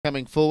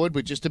Coming forward,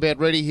 we're just about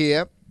ready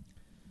here.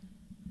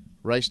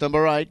 Race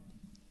number 8.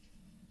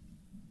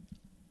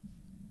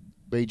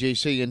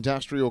 BGC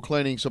Industrial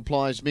Cleaning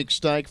Supplies Mixed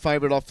Stake.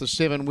 Favourite off the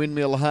 7,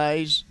 Windmill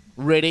Haze.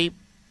 Ready.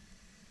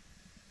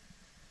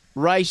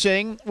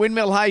 Racing.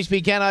 Windmill Haze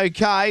began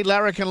okay.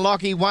 Larrikin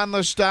Lockie won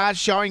the start.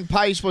 Showing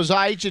pace was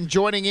H, and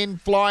joining in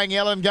Flying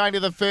Ellen going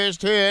to the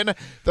first turn.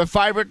 The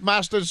favourite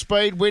mustered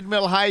speed.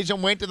 Windmill Haze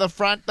and went to the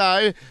front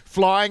though.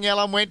 Flying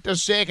Ellen went to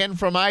second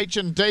from H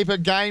and deeper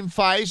Game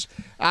Face.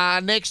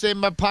 Next then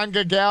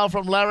Mapunga Gal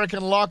from Larrikin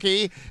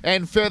Lockie,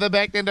 and further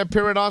back then to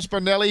Pyrinos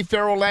Spinelli.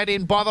 Feral Lad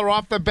in Bother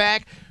off the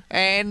back.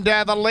 And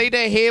the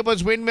leader here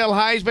was Windmill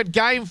Haze, but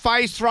Game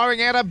Face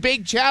throwing out a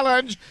big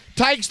challenge.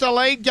 Takes the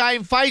lead,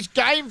 Game Face.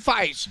 Game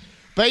Face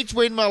beats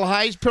Windmill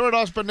Haze.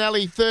 Pyrinos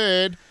Spinelli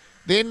third.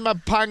 Then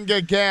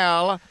Mapunga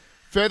Gal.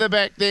 Further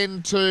back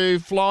then to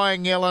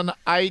Flying Ellen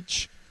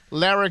H.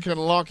 Larrikin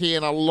Lockie,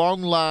 and a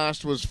long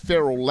last was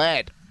Feral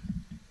Lad.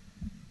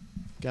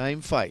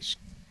 Game Face.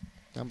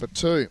 Number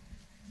 2.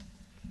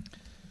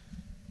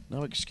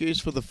 No excuse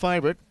for the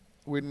favourite.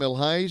 Windmill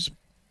Haze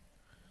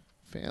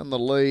found the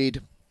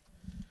lead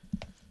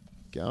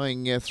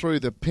going through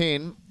the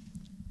pen,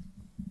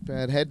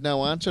 but had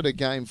no answer to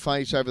Game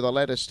Face over the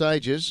latter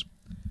stages.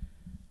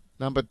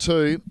 Number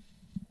 2,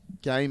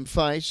 Game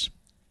Face.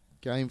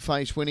 Game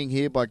Face winning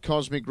here by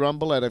Cosmic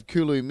Rumble out of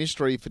Kulu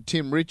Mystery for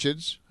Tim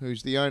Richards,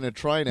 who's the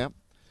owner-trainer.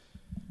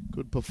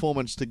 Good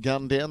performance to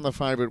gun down the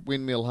favourite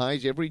Windmill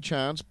Haze. Every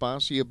chance.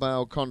 Barcia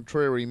Bale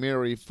Contrary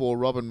Mary for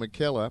Robin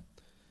McKellar.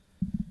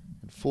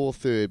 And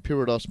 4-3,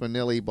 Pyrinos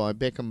Manelli by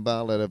Beckham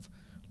Bale out of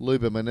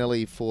Luba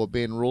Manelli for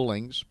Ben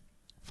Rawlings.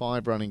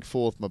 5 running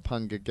 4th,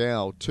 Mapunga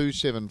Gal.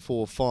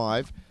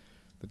 2.745.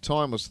 The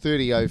time was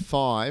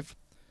 30.05.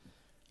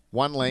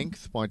 1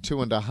 length by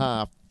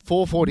 2.5.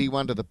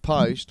 4.41 to the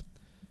post.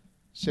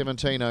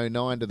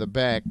 17.09 to the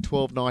back.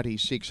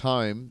 12.96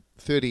 home.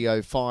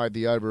 30.05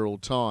 the overall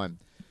time.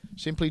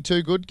 Simply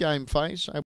too good, Game Face.